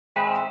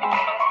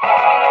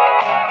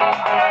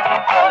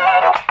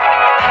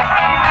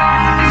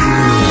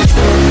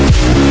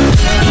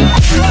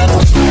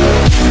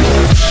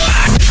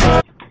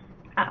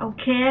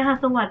เคค่ะ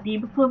สวัสดี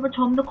เพื่อนผู้ช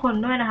มทุกคน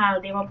ด้วยนะคะวั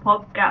นนี้มาพบ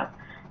กับ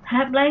แ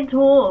ท็บไลท์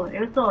ทูเอ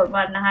พิโซด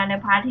วันนะคะใน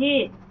พาร์ทที่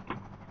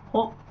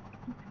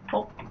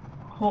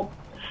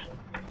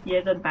6เยอ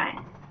ะเกินไป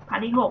พาร์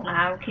ทที่6นะค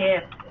ะโอเค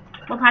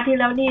เมื่อพาร์ทที่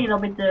แล้วนี่เรา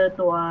ไปเจอ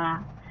ตัว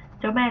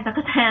เจ้าแม่ตั๊ก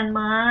แตน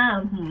มาก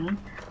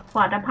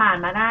ว่าจะผ่าน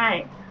มาได้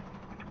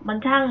มัน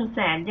ช่างแส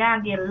นยาก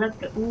เย็นเลิศ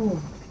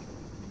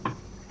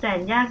แสน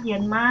ยากเย็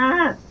นมา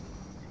ก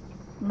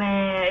แม่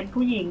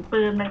ผู้หญิง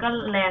ปืนมันก็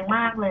แรงม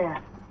ากเลยอะ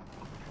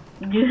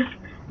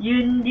ยื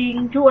นยิง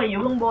ช่วยอ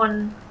ยู่ข้างบน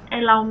ไอ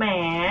เราแหม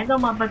ต้อ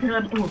งมาเผชิ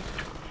ญ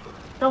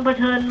ต้องเผ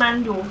ชิญมัน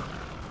อยู่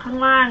ข้าง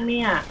ล่างเ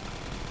นี่ย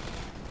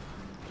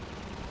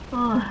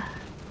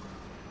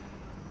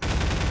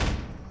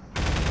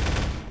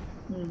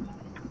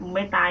ไ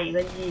ม่ตาย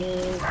ก็ยิง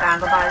การ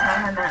ระบายช้า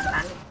ขนาด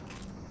นั้น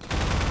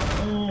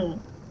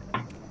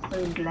ปื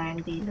นแรง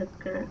ดีเหลือ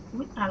เกิน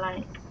อุ๊ยอะไร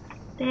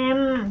เต็ม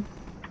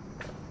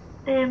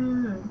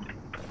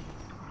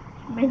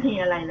ไม่มี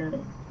อะไรเลย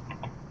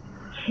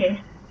โอเค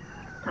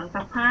ถัง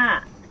ซักผ้า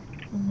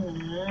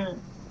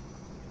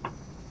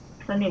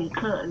สนิมเ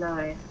ขอะเล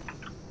ย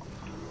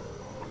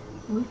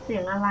อุ๊ยเสี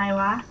ยงอะไร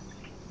วะ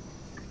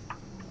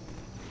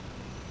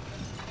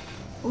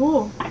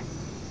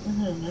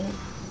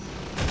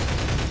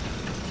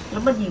แล้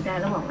วมันยิงได้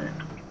แล้วบอกมันอ่ะ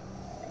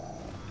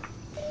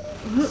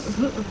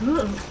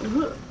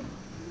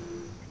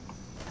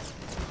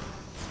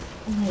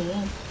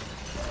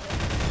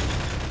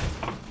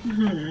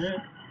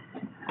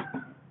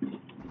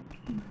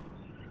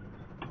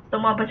ต้อ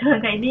งมาเผชิญ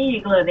กับไอ้นี่อี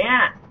กเลยเนี่ย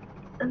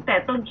ตั้งแต่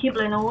ต้นคลิป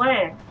เลยนะเว้ย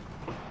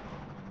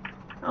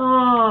โอ้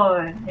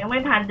ยยังไม่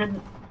ทันจะ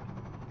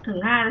ถึง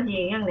5 นาที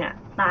ยังเนี่ย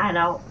ตายแ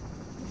ล้ว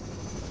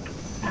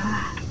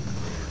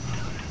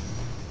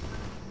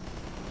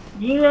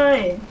ยิงเลย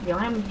เดี๋ยว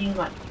ให้มันยิง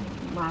ก่อน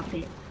มา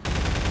สิ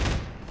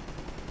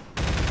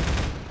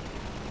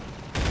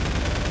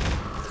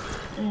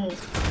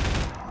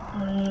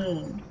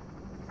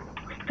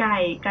ไ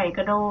ก่ก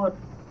ระโดด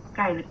ไ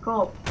ก่หรือก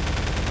บ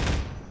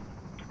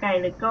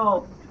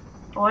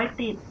โอ้ย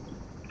ติด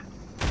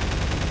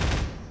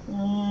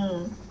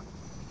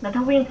แล้วถ้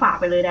าวิ่งฝ่า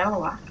ไปเลยได้ป่า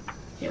ววะ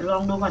เดี๋ยวล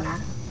องดูก่อนนะ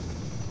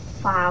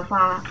ฝ่า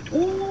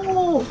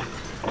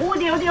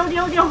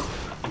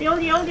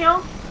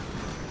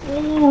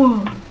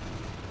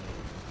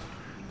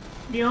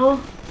เดี๋ยว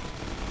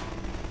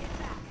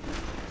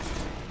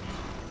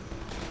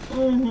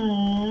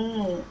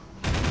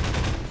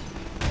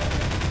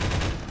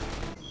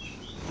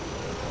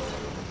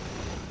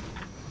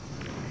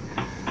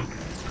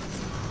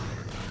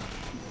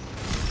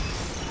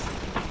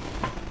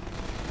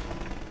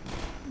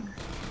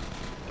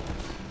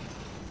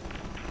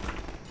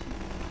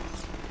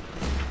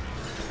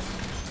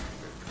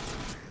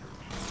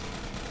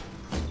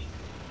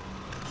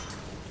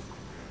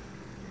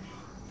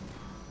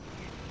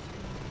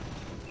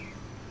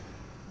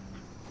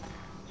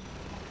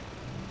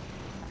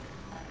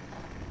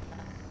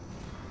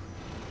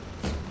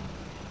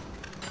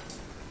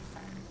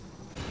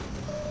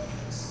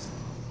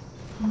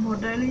หมด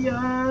ได้หรือ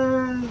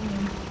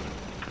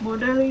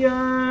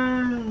ยั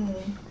ง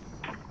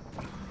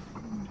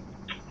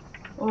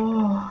โอ้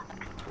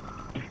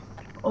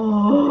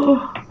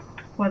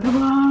วัตถุ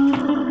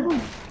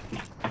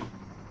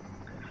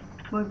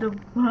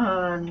ผ่า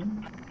น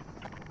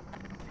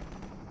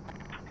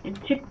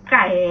ชิปไ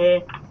ก่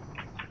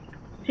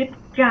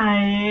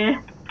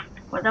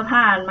วัตถุ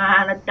ผ่านมา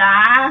นะจ๊ะ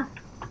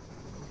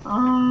โอ้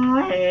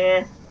ย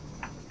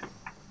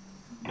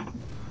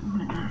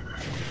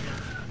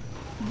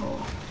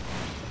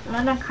แล้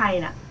วนั่นใคร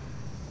น่ะ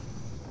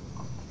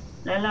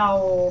แล้วเรา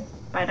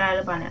ไปได้ห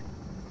รือเปล่าเนี่ย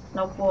เร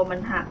ากลัวมัน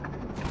หัก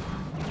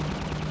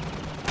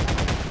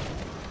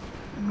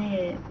นี่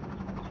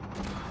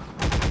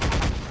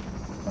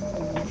โ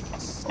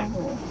อ้โห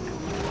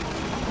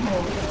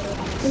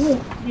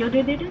เดี๋ยว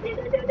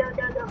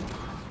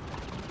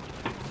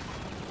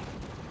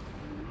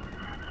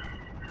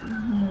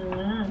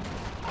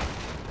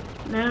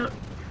แล้ว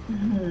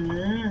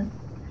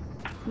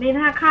นี่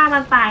ถ้าฆ่ามั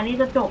นตายนี่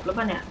จะจบหรือเ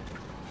ปล่าเนี่ย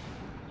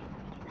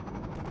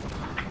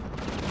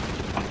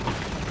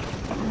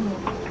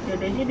เดี๋ยว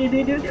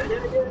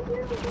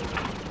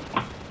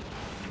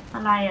อะ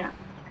ไรอ่ะ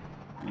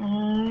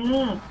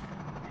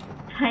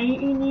ใช้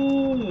อี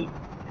นี่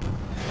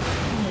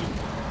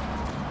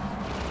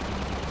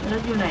แล้ว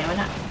อยู่ไหนวะ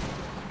น่ะ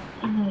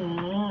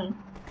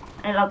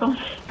ไอเราต้อง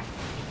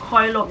คอ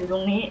ยหลบอยู่ตร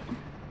งนี้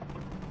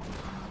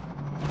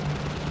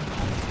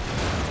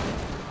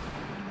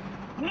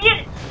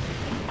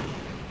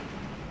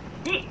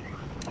นี่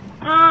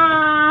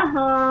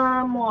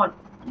หมด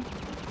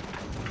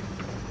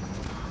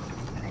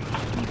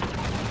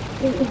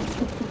เ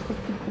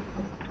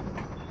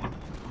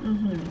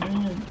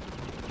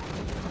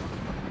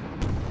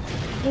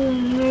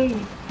ร็ว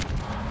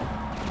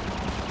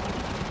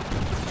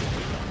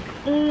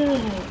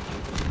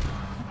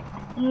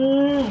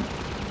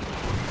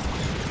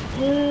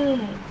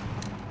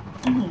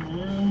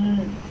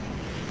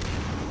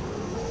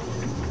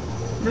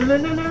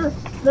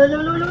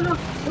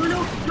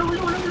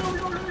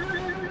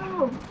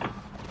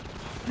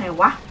ไหน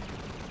วะ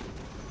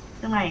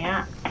ยังไงอะ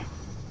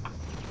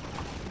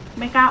ไ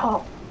ม่กล้าออ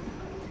ก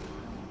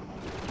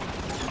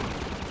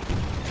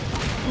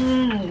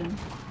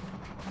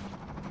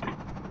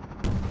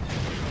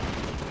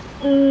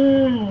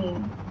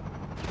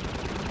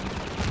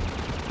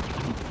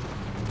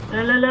เ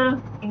ร็ว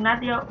อีกนัด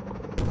เดียว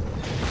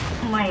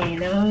ไม่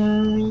เล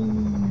ย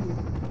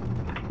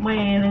ไม่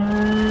เล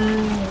ย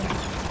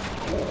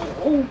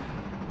โอ้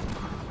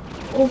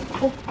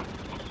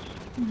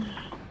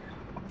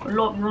หล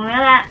บอยู่ตรงนี้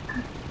แหละ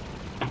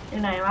ที่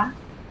ไหนวะ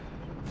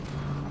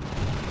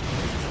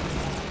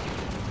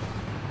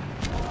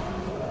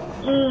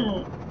โ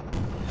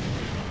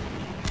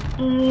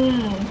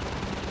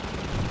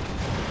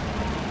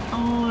อ้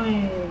ย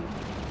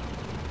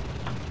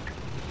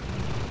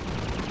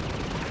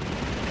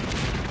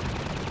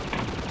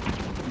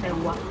ไหน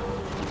วะ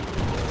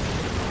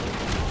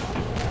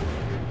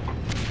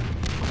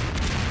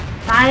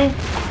ตาย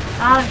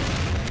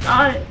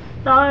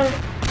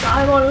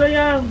หมดหรือ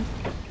ยัง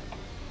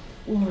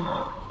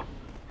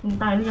มึง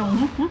ตายหรือยัง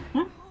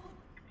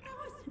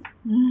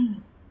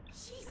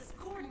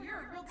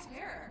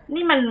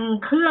นี่มัน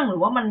เครื่องหรื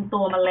อว่ามัน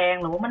ตัวแมลง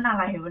หรือว่ามันอะ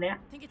ไรอยู่เนี้ย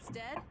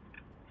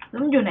แล้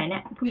วมันอยู่ไหนเนี่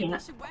ยผู้หญิงอ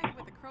ะ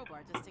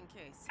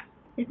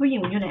ไอ้ผู้หญิง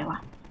มันอยู่ไหนวะ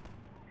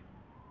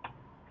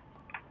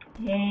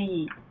เฮ้ย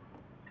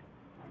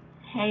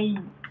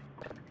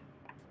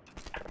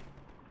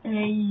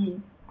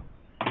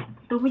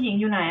ตัวผู้หญิง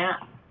อยู่ไหนอะ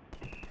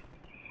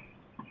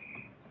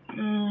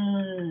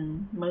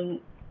มึง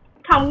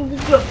ทำกู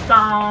เกือบต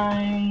า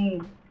ย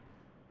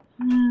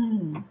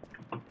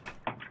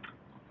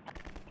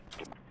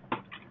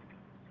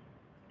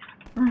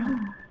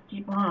จี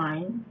บหาย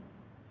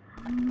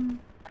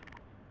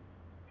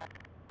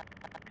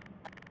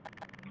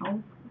เอา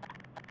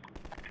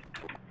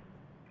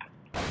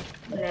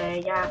แล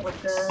ยากกว่า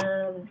เกิ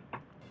น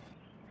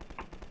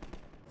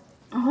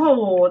โอ้โห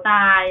ต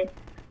าย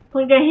เพิ่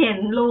งจะเห็น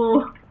รู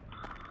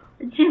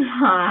ชิบ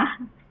หาย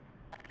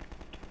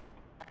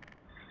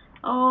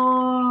โอ้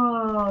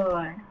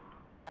ย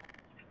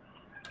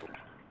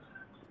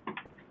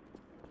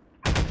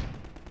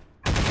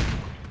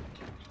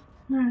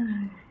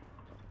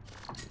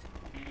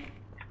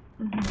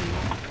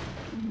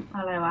อ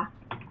ะไรวะ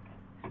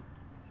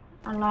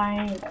อะไร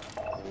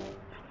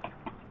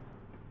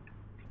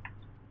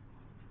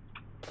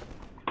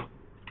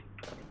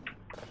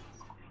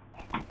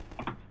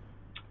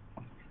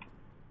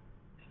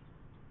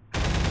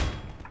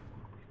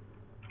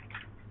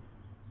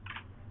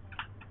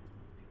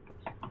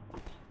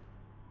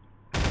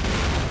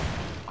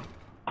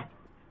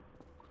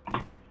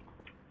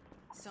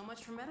So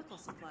much for medical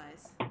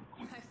supplies.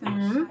 I found a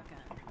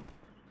shotgun.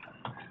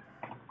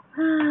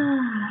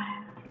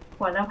 ก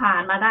ว่าจะผ่า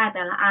นมาได้แ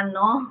ต่ละอันเ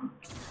นาะ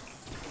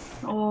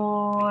โอ้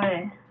ย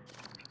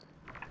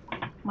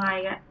ไม่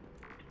กะ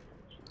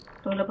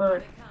ตัวระเบิด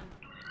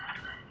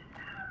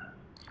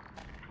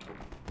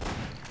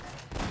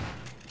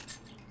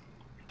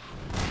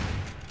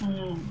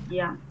เ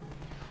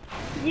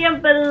ยี่ยม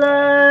ไปเล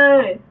ย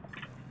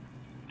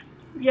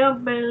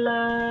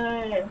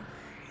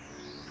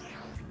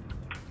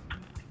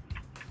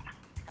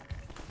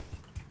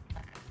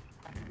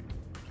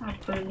เอา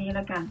ปืนนี้แ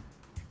ล้วกัน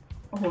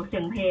โอ้โหเสี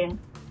ยงเพลง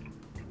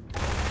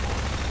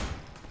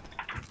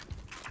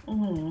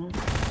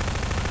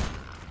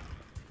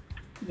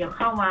เดี๋ยวเ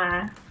ข้ามา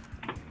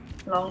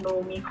ลองดู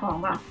มีของ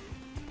แบบ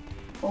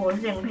โอ้โห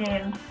เสียงเพล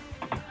ง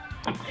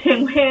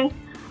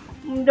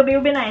มึงจะบิว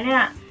ไปไหนเนี่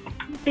ย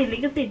ติดลิ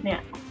ขสิทธิ์เนี่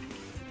ย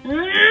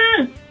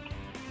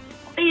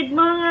ติด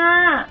มึงอ่ะ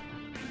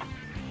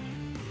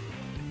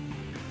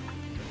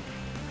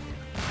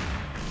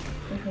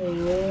โอ้โห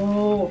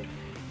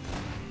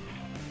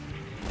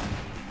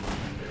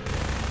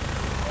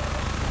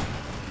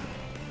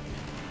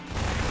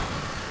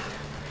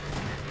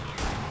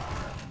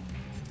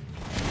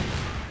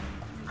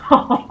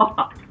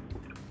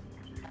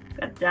ก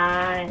ระจา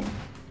ย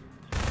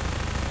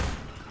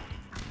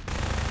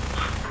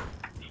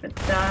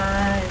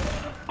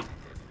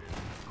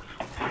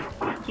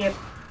เก็บ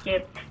เ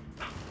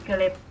ก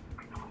ล็บ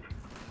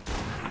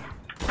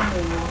โอ้โห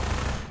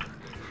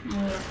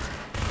นี่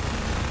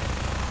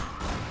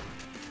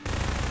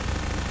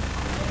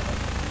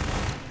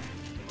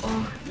โอ้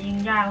ยิง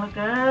ยากเหลือเ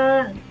กิ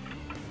น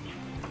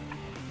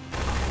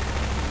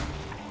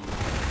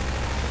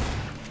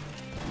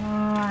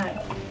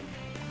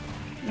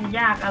มันย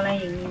ากอะไร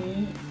อย่างนี้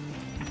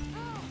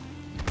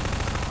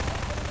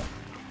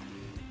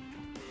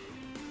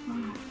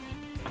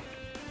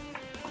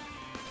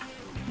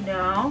เดี๋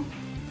ยว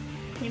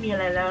ไม่มีอะ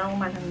ไรแล้วลง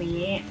มาทาง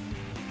นี้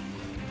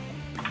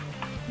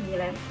มีอะ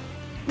ไร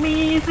มี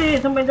สิ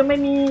ทำไมจะไม่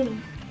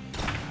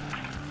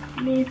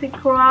มีสิ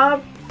ครับ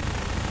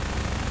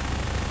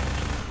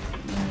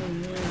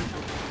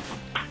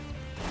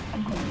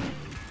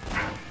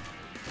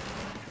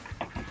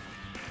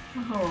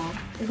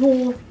โอ้โห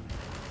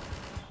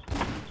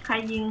ใคร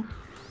ยิง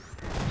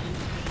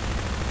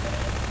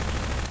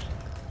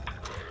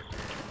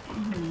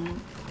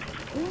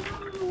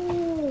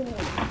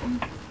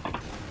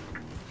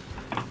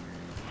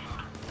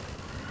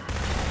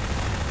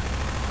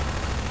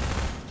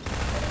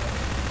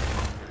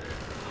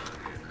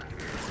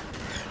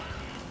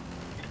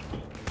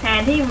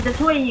นที่มันจะ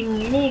ช่วยยิง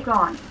นี่ก่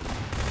อน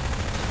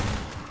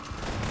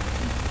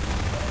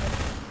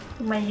ท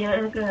ำไมเยอะเ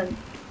หลือเกิน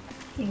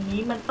อย่าง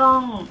นี้มันต้อ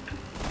ง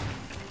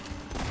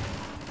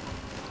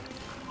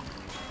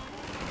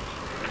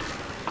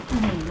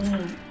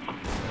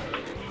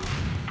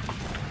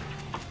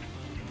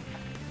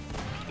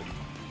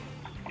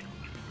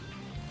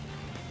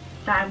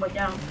ตายหมด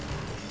ยัง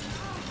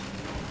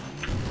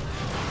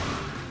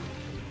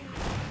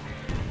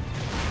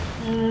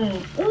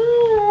อู้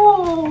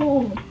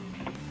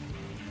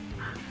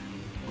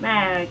แม่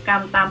กรร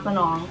มตามสน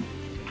อง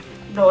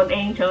โดนเอ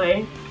งเฉย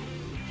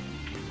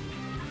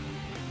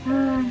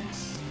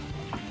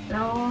แ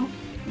ล้ว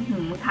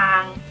ทา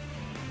ง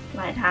ห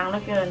ลายทางเหลื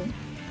อเกิน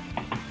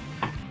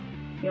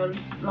เดี๋ยว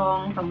ลอง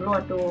สำรว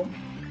จดู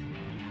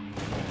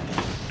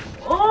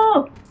โอ้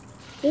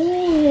โอ้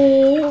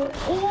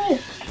โอ้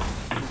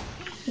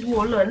โห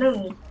เหลือหนึ่ง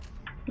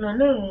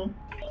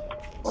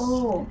โอ้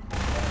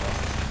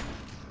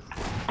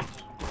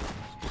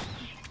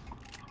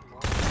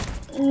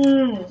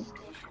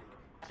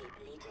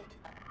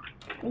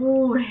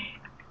อุ้ย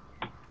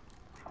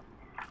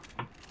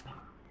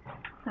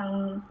ท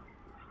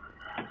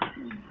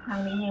าง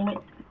นี้ยังไม่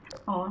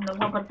นึก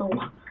ว่าประตู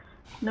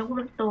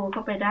เข้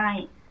าไปได้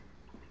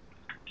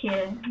โอเค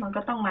มันก็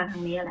ต้องมาทา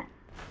งนี้แหละ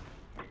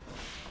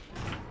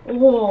โอ้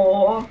โห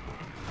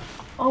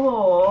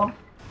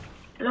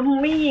แล้วมึง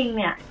ไม่ยิง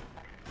เนี่ย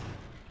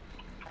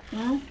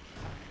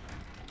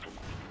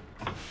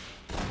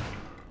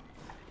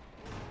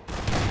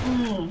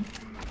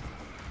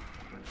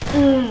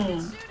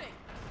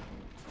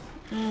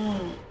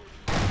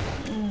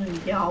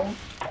เดี๋ยว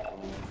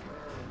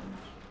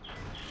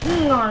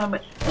นอนไป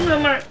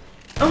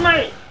เอามา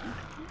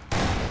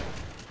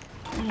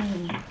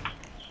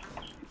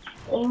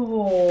โอ้โห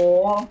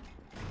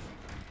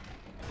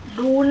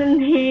ดูนั่น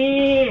ที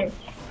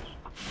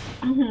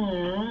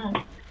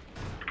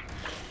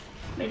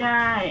ไม่ไ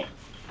ด้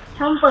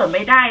ช่องเปิดไ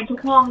ม่ได้ทุก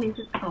ห้องนี้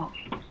สุดออก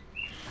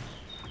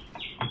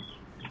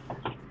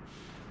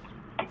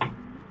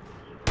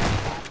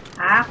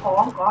หาขอ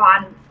งก่อ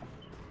น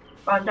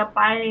จะไ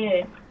ป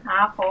หา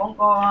ของ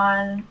ก่อ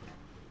น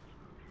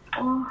โ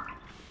อ้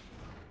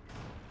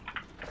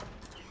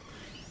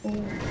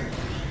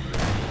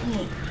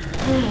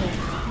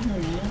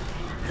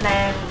แ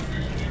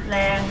ร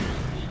ง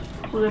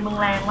ปืนมึง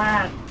แรงมา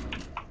ก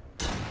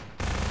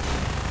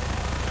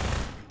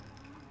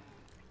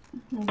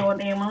มึงโดน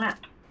เองมั้งน่ะ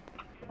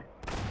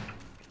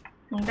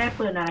มึงได้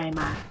ปืนอะไร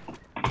มา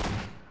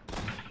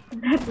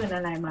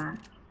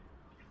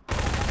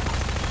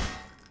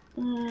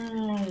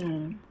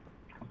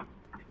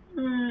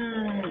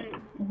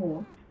โอ้โห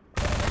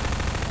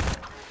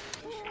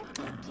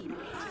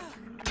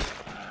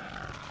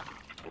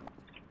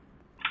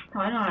ถ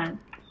อยหน่อย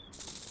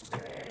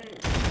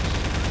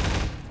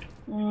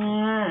โ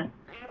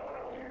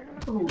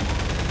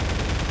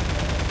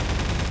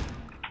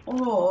อ้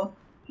โห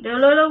เดี๋ยว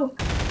เร็ว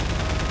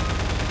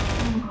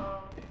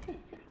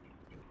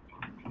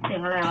เสีย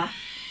งอะไรวะ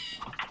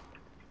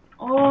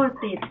โอ้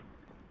ติด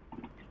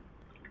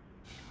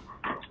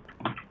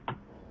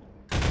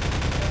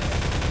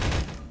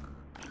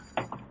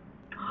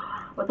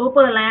ประตูเ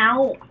ปิดแล้ว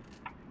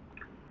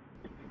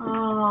โอ้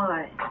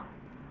ย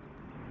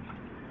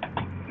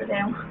แสด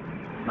ง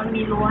มัน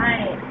มีรั้วให้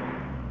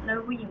แล้ว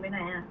ผู้หญิงไปไหน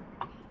อ่ะ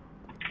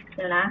เ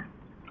ดี๋ยวนะ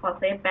ขอ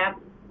เซฟแป๊บ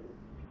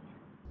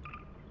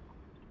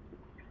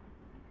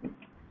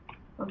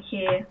โอเค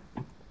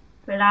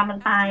เวลามัน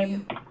ตาย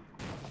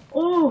โ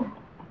อ้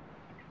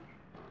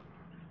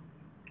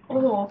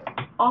โห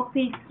ออก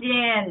ซิเจ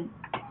น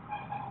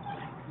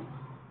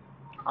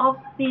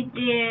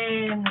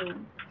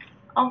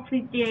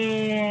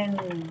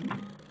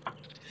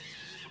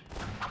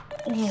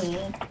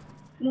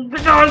มึงไป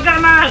โดนกัน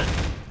มา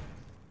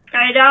ไ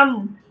ก่ด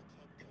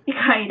ำเ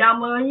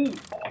อ้ย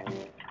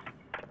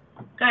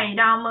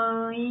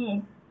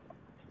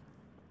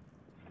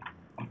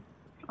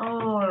โอ้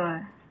ย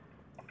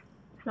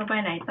เราไป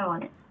ไหนต่อ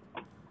เนี่ย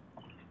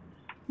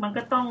มัน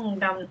ก็ต้อง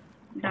ด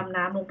ำ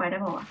น้ำลงไปได้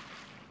ป่าวะ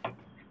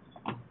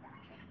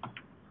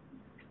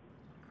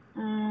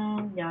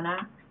เดี๋ยวนะ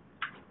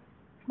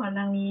มาท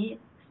างนี้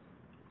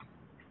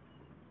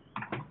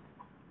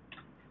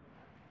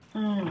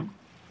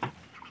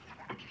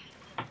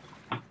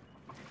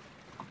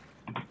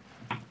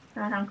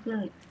ทางขึ้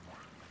น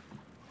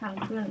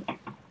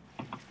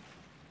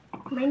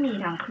ไม่มี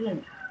ทางขึ้น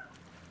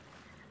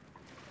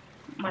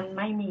มันไ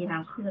ม่มีทา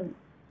งขึ้น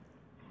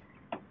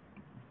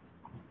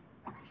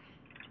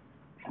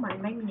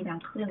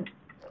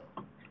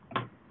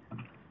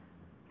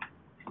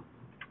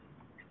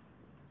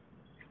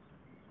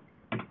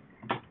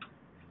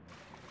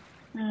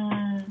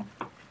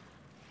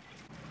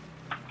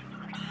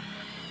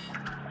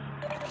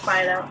ไป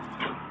แล้ว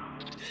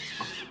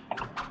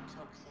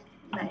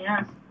ไหนอ่ะ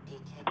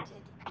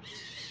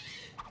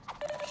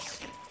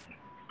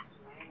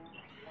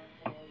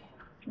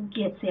เก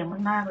ลียดเสียงมั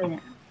นมากเลยเ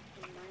นี่ย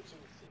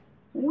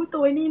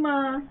ตัวนี้มา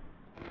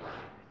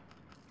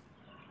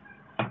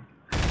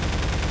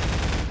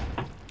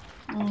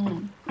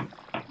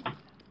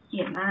เกลี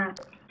มาก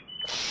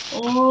โ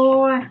อ้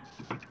ย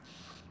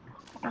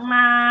ตั้งน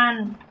าน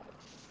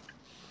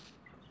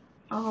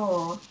โอ้โห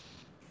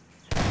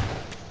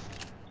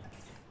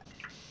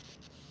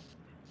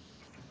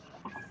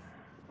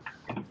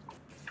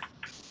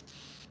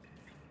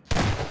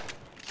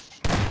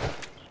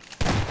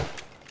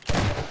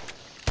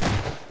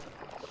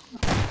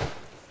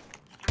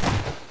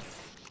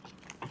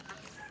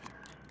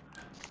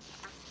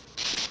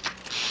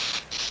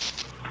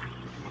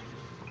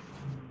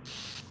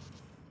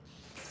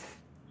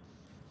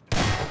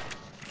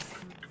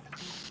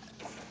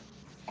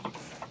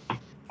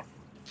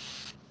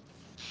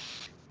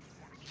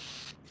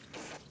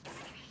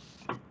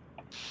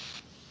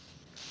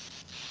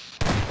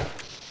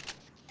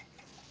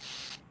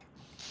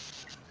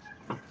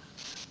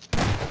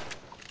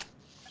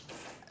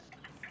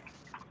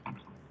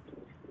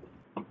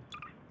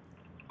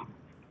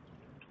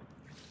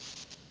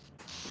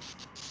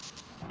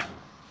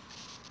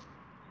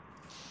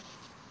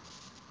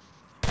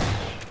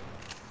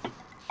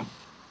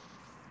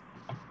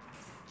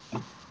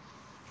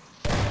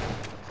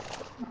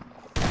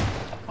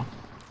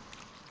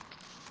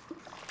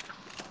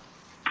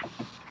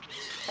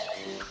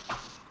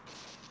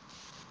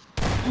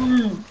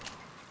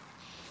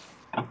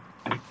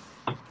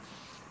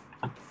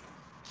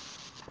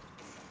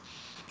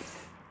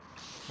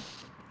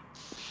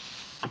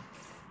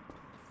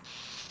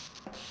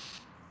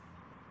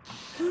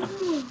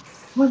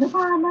มันจะ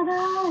ผ่านมาไ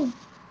ด้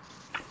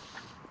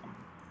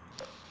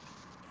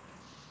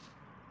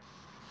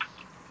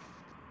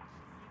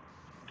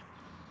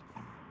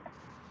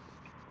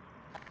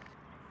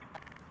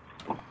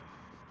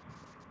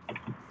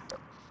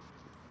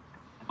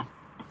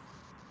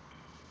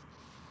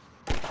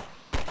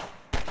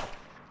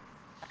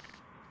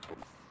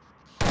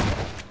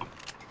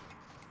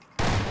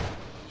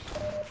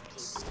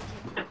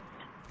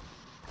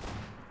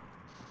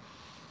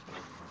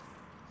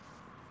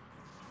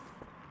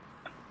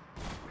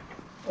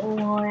โอ้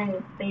ย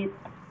ติด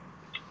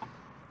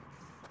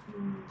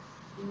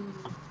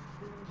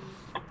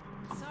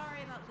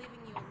Sorry about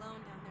leaving you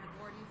alone down there,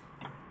 Gordon.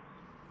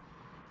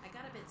 I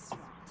got a bit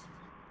swamped.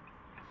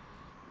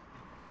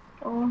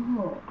 โอ้โห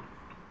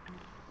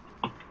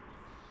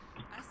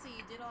I see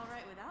you did all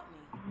right without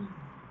me.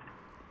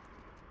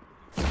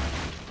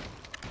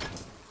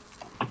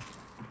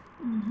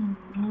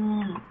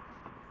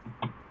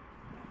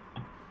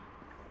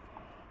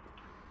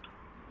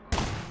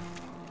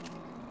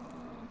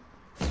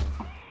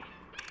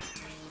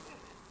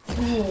 โ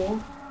อ้โห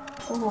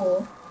โอ้โห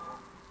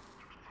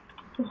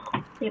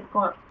เจ็บก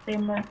อดเต็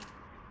มเลย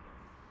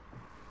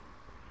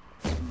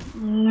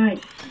เหนื่อย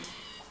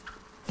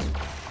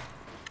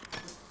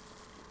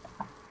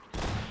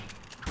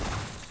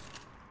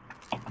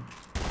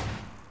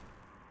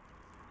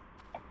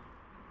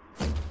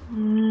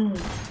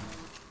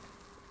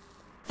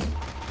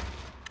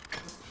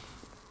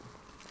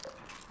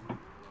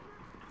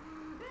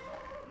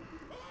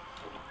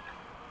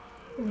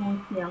โอ้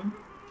เสียง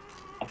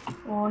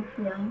โอ้เ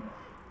สียง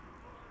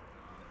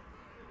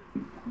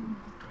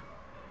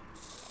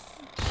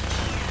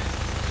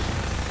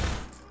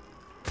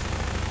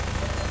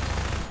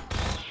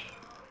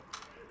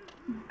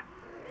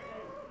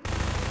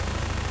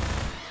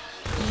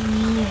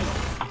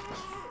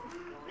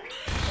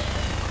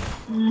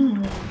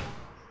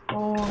โ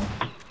อ้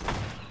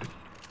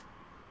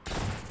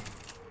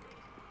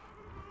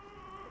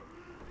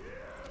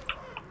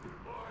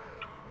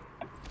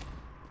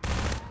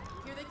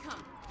Here they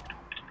come.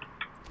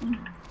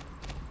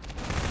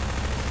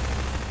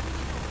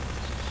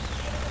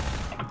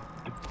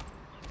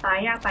 ตาย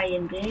ยากตายเย็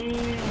นเด้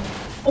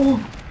โอ้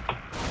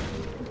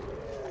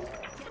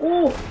โอ้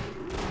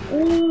โ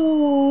อ้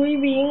ย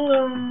วิ่งเล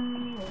ย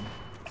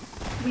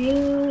วิ่ง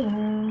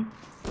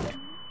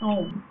โอ้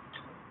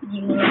ยิ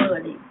งระเบิ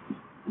ดดิ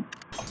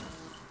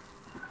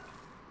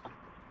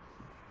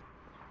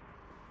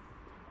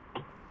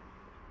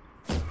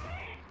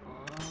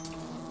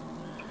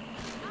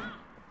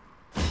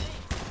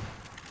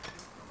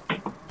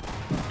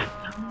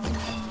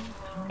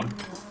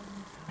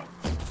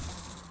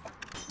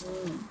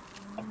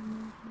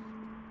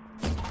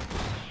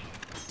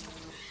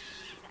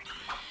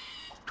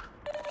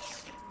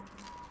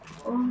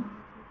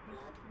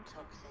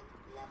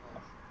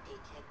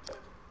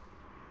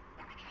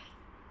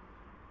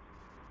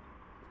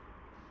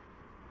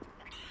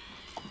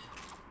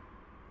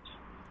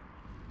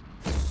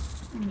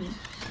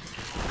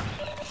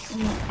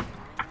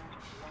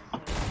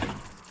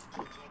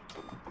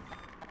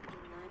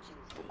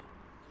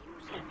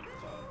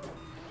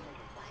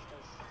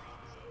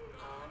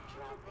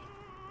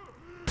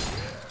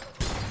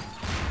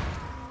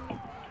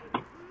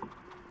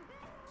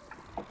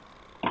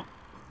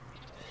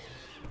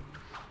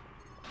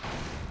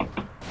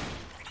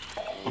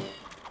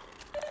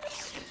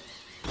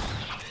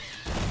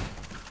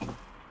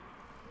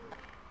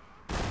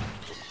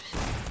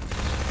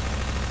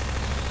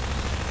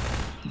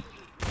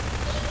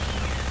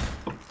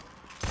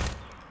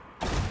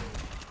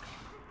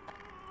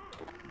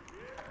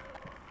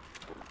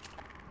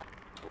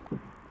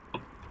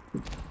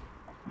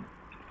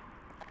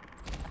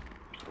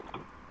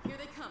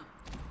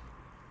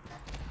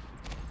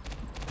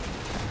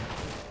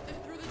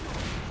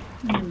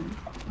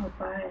ออก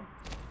ไป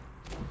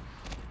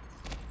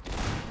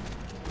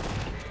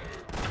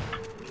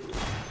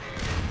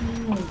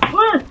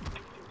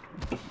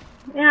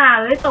เนี่ย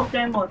เลยตกใจ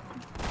หมด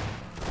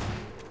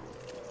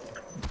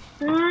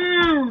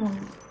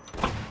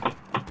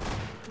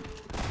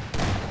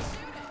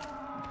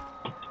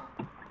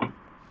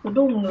สะ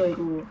ดุ้งเลย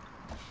ดู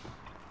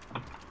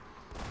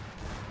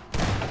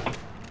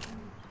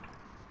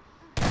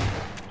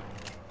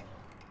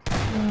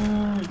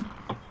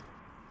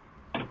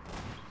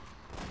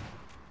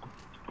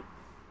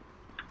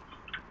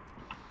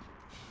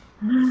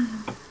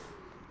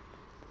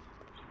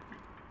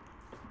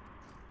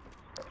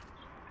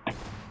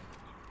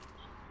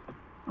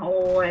โอ้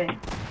ย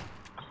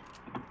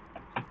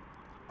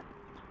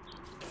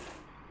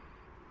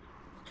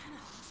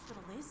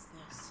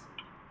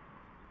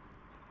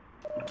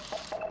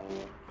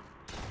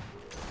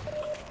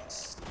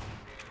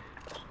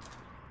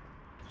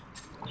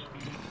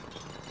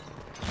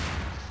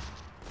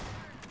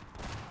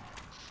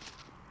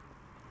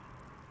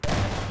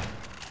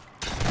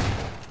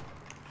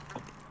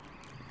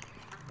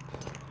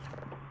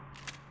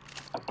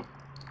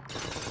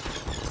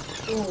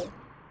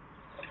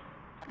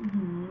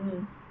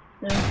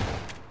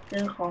เจ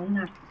อของห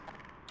นัก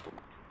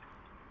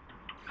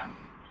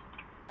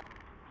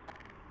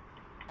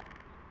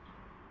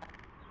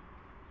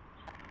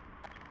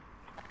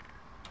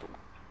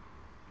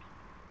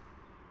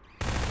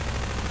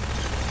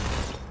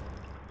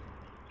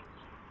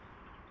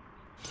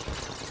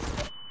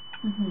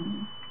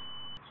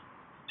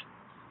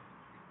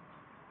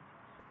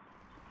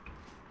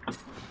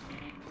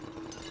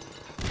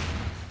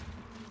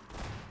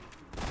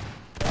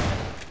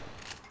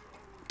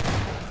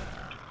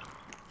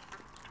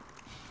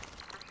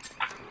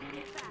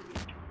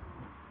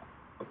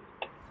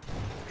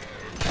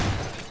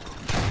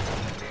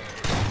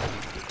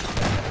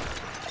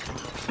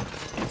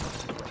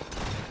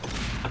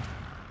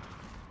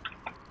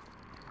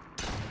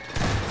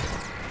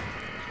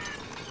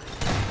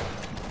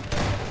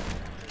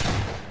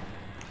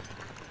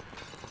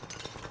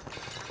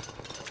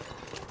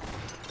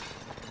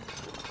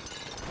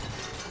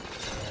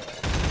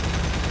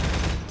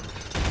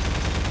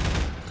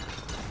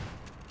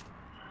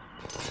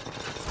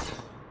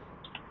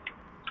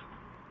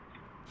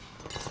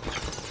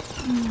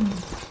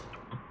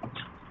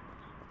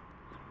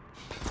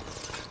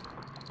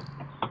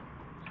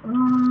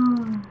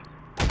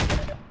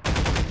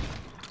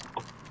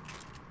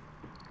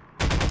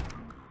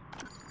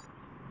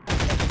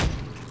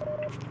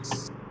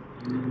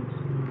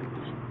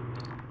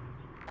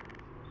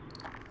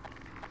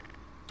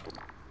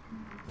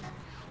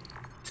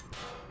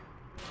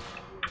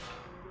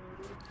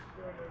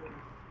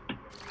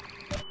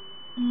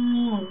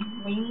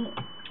วิ่ง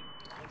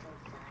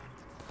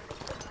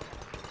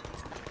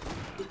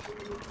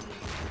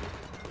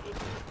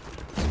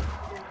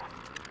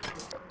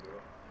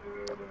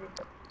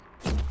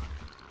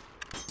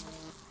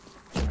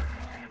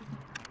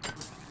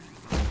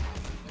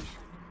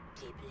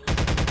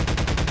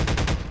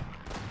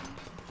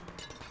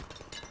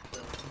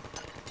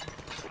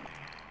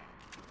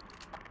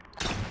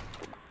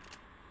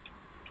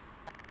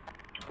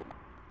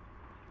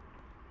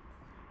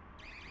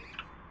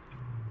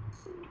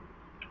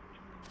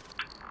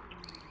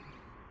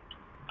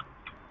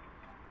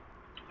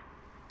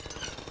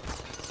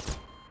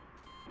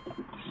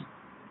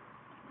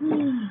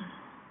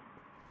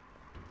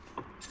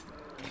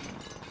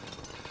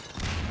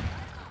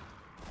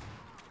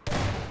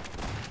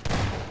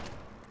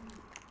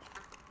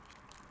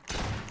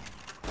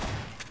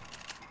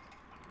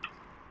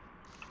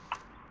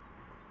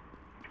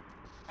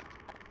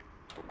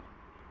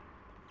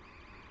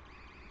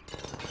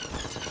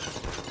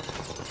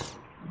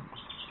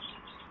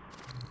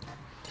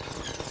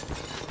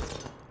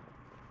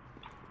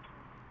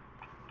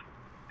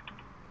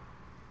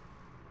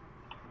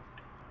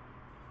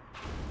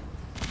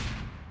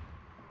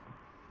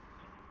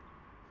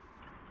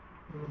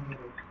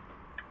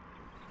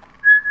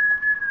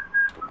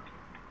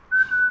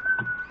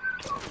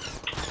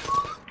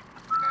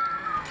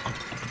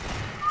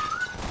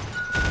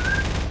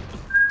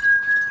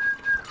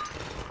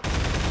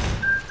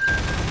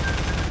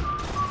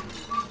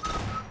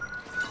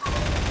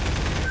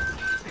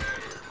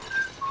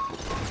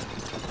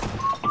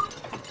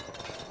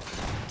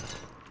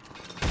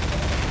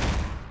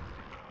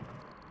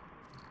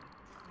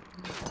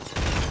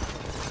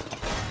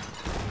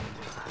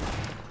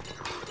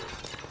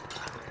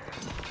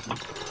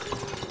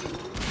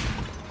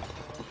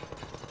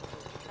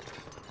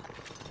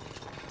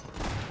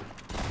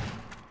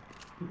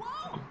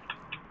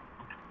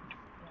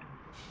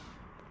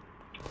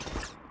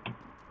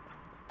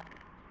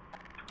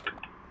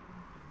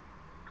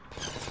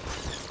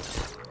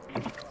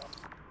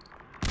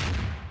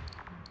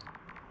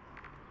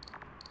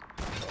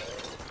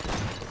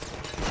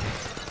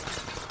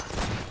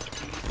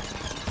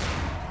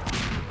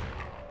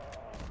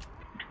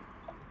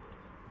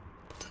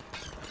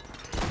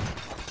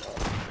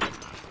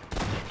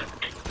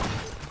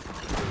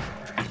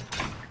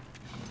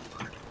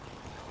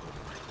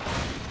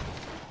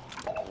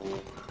เ